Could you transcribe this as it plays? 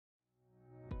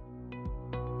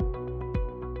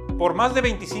Por más de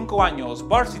 25 años,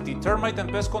 Varsity Termite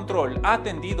and Pest Control ha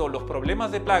atendido los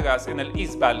problemas de plagas en el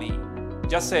East Valley.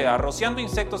 Ya sea rociando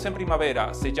insectos en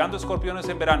primavera, sellando escorpiones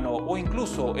en verano o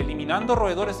incluso eliminando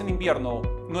roedores en invierno,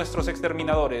 nuestros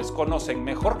exterminadores conocen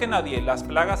mejor que nadie las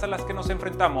plagas a las que nos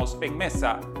enfrentamos en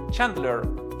Mesa, Chandler,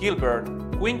 Gilbert,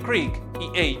 Creek y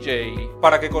AJ.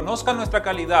 Para que conozcan nuestra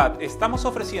calidad, estamos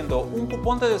ofreciendo un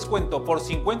cupón de descuento por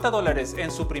 $50 en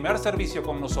su primer servicio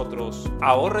con nosotros.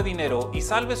 Ahorre dinero y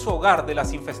salve su hogar de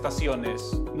las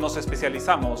infestaciones. Nos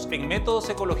especializamos en métodos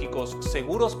ecológicos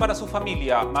seguros para su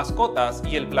familia, mascotas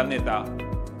y el planeta.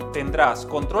 Tendrás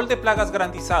control de plagas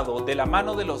garantizado de la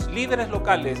mano de los líderes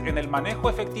locales en el manejo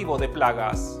efectivo de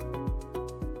plagas.